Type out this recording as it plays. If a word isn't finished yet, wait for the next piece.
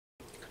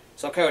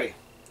So Cody,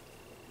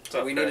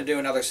 Okay. we need to do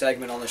another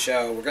segment on the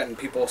show. We're getting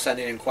people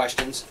sending in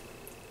questions,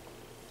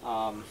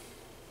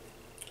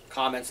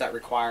 comments that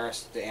require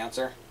us to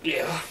answer.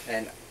 Yeah.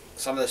 And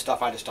some of the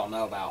stuff I just don't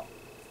know about.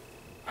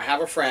 I have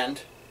a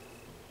friend.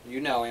 You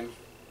know him.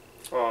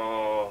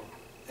 Oh.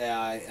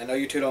 I know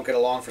you two don't get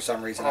along for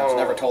some reason. I was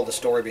never told the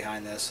story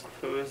behind this.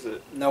 Who is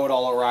it?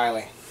 Know-It-All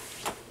O'Reilly.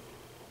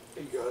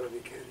 You gotta be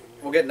kidding me.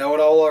 We'll get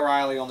Know-It-All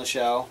O'Reilly on the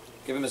show.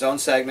 Give him his own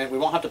segment. We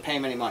won't have to pay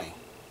him any money.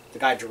 The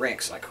guy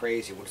drinks like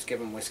crazy. We'll just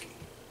give him whiskey.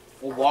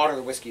 We'll water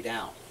the whiskey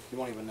down. He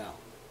won't even know.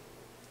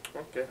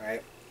 Okay. All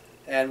right?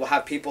 And we'll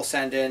have people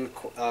send in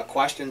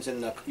questions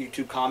in the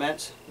YouTube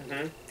comments.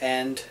 Mm-hmm.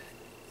 And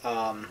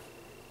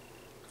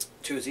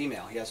to his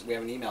email. We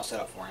have an email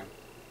set up for him.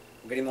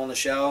 We'll get him on the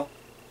show.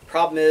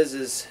 Problem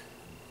is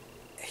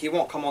he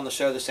won't come on the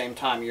show the same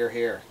time you're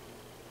here.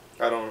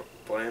 I don't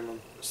blame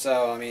him.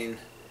 So, I mean,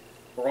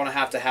 we're going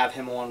to have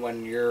him on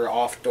when you're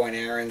off doing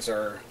errands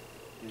or,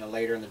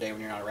 later in the day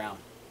when you're not around.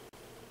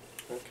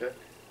 Okay.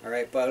 All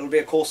right, but it'll be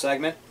a cool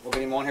segment. We'll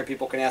get him on here.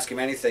 People can ask him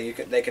anything.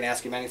 They can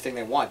ask him anything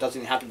they want. It doesn't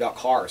even have to be about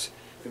cars.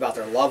 It can be about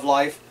their love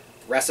life,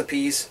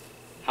 recipes,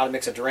 how to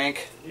mix a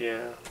drink.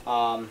 Yeah.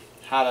 How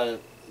to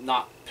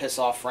not piss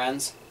off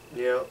friends.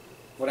 Yeah.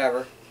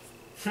 Whatever.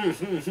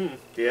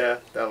 Yeah,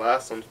 that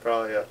last one's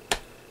probably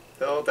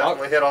he'll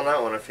definitely hit on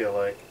that one, I feel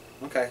like.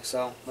 Okay,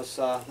 so let's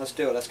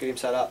do it. Let's get him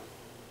set up.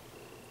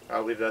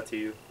 I'll leave that to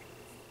you.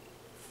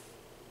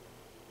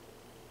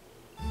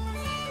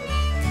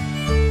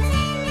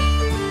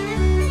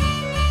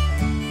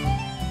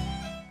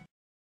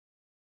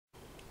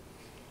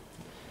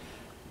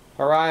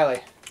 O'Reilly,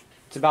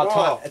 it's about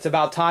time. It's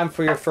about time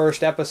for your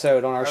first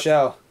episode on our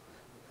show.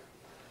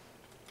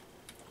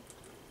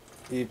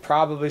 You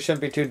probably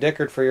shouldn't be too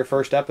dickered for your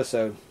first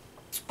episode.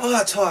 Oh,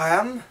 that's who I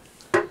am.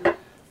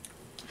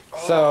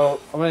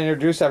 So I'm going to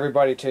introduce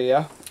everybody to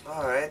you.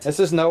 All right. This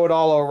is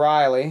Know-It-All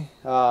O'Reilly.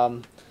 Why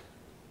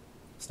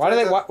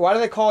do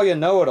they call you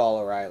Know-It-All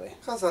O'Reilly?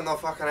 Because I know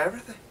fucking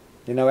everything.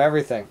 You know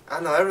everything. I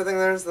know everything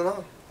there is to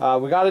know.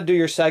 We got to do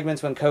your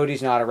segments when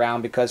Cody's not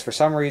around because for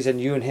some reason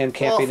you and him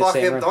can't be in the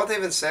same him. room. Don't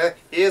even say it.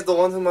 He is the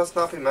one who must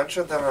not be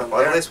mentioned. Well,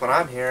 at least when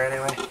I'm here,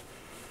 anyway.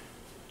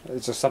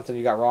 Is there something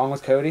you got wrong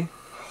with Cody?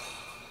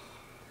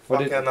 What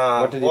did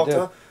he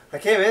do? I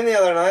came in the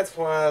other night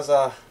when I was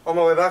on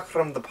my way back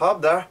from the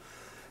pub there,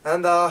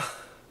 and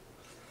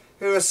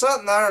he was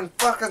sitting there and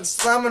fucking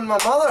slamming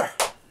my mother.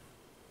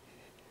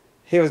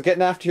 He was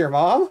getting after your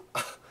mom?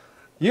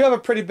 You have a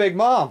pretty big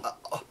mom.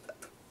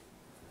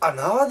 I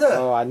know I do.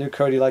 Oh, I knew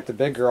Cody liked the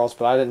big girls,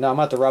 but I didn't know. I'm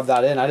going to have to rub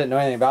that in. I didn't know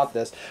anything about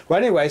this. Well,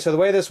 anyway, so the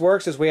way this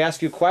works is we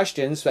ask you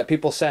questions that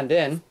people send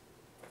in,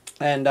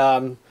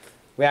 and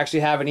we actually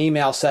have an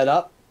email set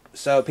up,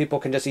 so people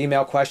can just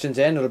email questions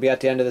in. It'll be at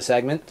the end of the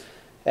segment.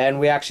 And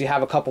we actually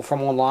have a couple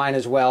from online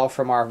as well,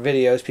 from our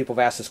videos. People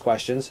have asked us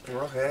questions.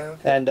 Okay.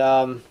 And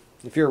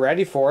if you're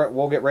ready for it,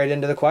 we'll get right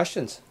into the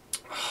questions.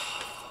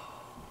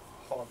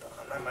 Hold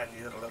on, I might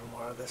need a little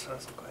more of this for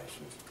some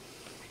questions.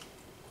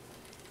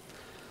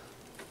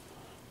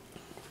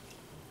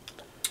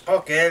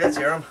 Okay, let's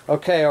hear them.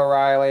 Okay,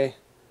 O'Reilly.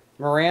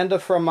 Miranda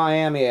from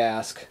Miami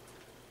asks,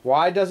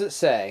 why does it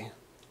say,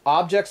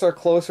 objects are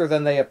closer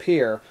than they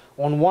appear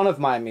on one of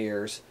my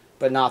mirrors,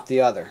 but not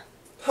the other?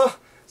 Huh.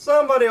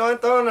 Somebody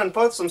went on and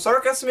put some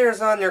circus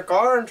mirrors on your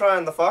car and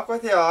trying to fuck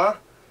with you, huh?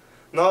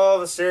 No,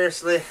 but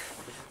seriously.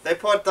 They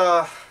put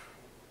the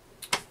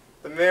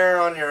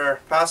mirror on your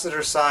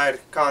passenger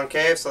side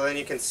concave so then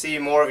you can see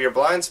more of your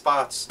blind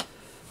spots.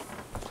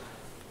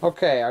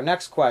 Okay, our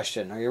next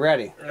question. Are you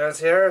ready? Let's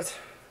hear it.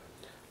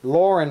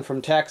 Lauren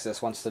from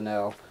Texas wants to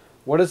know,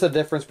 what is the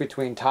difference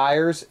between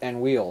tires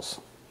and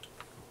wheels?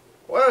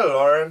 Well,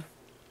 Lauren,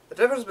 the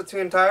difference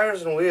between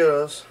tires and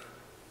wheels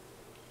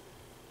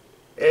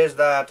is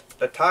that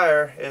the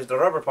tire is the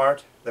rubber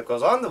part that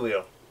goes on the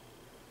wheel.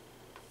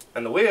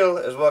 And the wheel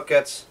is what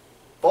gets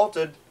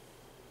bolted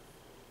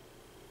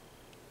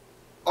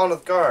onto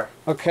the car.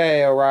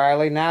 Okay,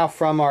 O'Reilly, now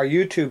from our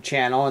YouTube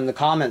channel in the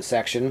comment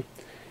section,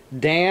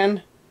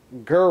 Dan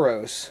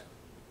Guros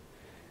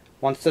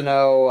wants to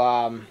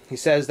know, he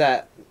says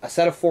that a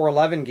set of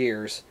 411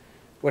 gears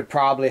would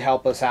probably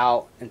help us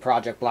out in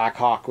Project Black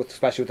Hawk,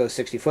 especially with those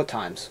 60-foot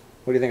times.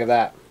 What do you think of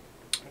that?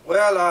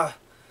 Well,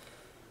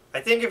 I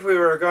think if we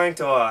were going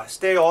to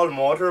stay all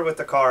motor with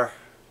the car,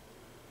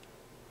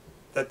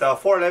 that the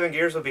 411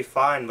 gears would be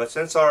fine, but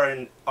since our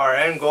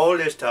end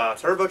goal is to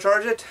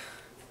turbocharge it,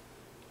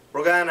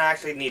 we're going to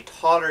actually need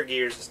taller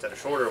gears instead of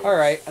shorter ones.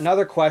 Alright,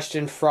 another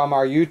question from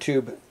our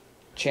YouTube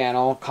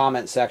channel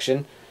comment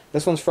section.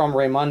 This one's from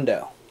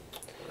Raymundo.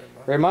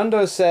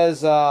 Raymundo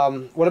says,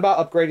 what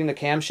about upgrading the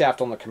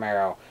camshaft on the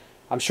Camaro?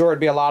 I'm sure it'd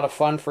be a lot of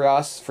fun for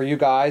us, for you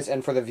guys,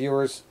 and for the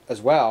viewers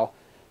as well.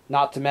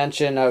 Not to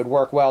mention it would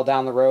work well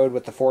down the road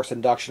with the forced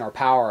induction or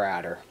power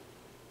adder.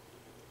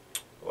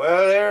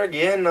 Well, there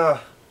again,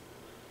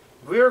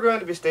 we were going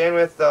to be staying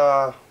with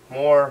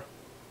more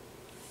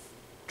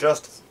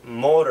just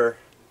motor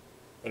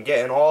and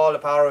getting all the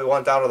power we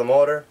want out of the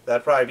motor.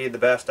 That'd probably be the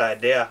best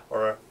idea,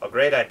 or a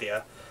great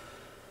idea.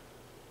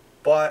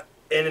 But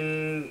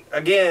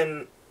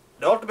again,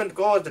 the ultimate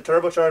goal is to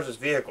turbocharge this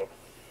vehicle.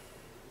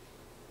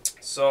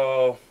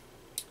 So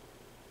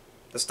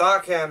the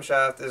stock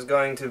camshaft is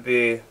going to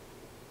be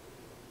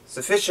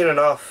sufficient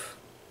enough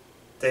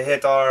to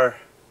hit our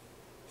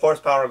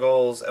horsepower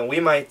goals, and we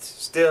might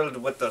still,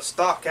 with the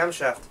stock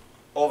camshaft,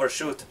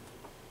 overshoot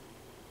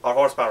our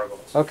horsepower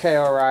goals. Okay,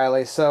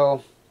 O'Reilly,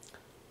 so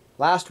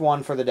last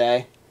one for the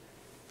day.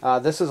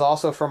 This is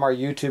also from our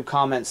YouTube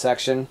comment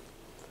section,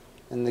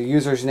 and the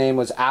user's name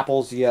was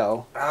Apples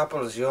Yo.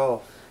 Apples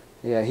Yo.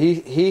 Yeah,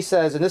 he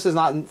says, and this is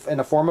not in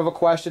the form of a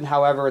question,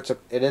 however,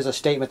 it is a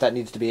statement that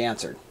needs to be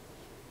answered.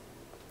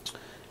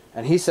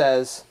 And he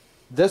says,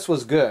 "This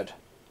was good.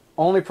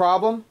 Only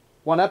problem?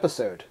 1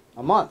 episode.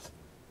 A month.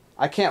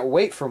 I can't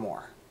wait for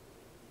more."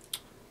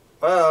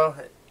 Well,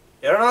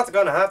 you're not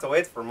going to have to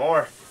wait for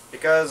more,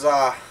 because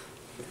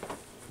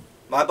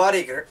my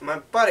buddy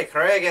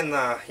Craig and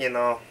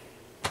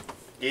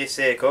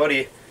GC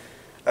Cody,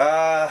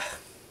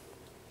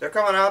 they're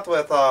coming out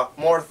with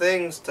more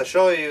things to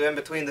show you in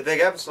between the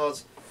big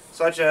episodes,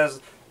 such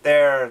as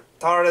their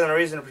Taller Than a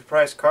Reasonably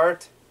Priced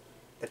Cart,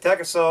 the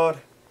Tech-isode,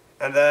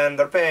 and then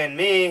they're paying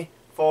me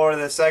for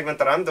the segment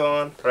that I'm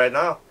doing right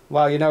now.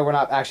 Well, you know, we're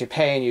not actually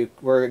paying you.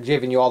 We're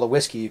giving you all the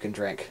whiskey you can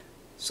drink.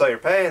 So you're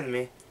paying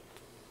me.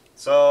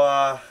 So,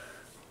 I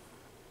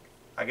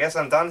guess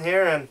I'm done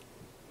here, and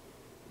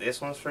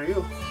this one's for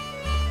you.